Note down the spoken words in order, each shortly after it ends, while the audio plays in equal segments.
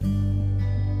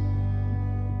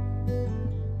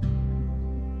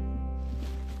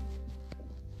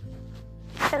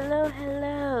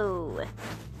Hello.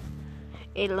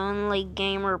 A lonely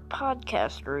gamer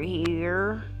podcaster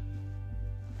here.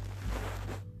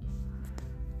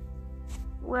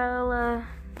 Well,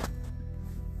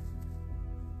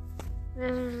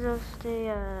 this is just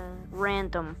a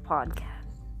random podcast.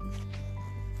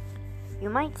 You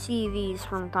might see these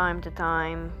from time to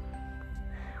time,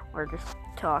 or just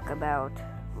talk about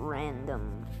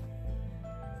random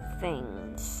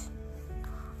things.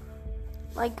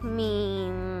 Like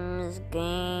memes,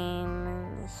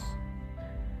 games.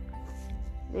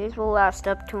 These will last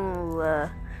up to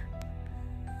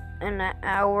an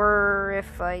hour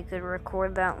if I could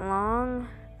record that long.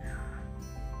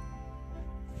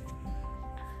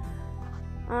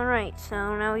 Alright,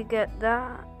 so now we got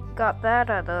that out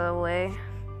of the way.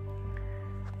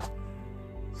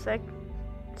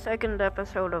 Second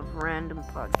episode of Random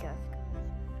Podcast.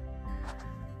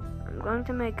 I'm going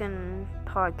to make a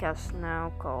podcast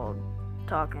now called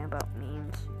Talking About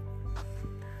Memes.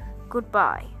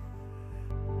 Goodbye.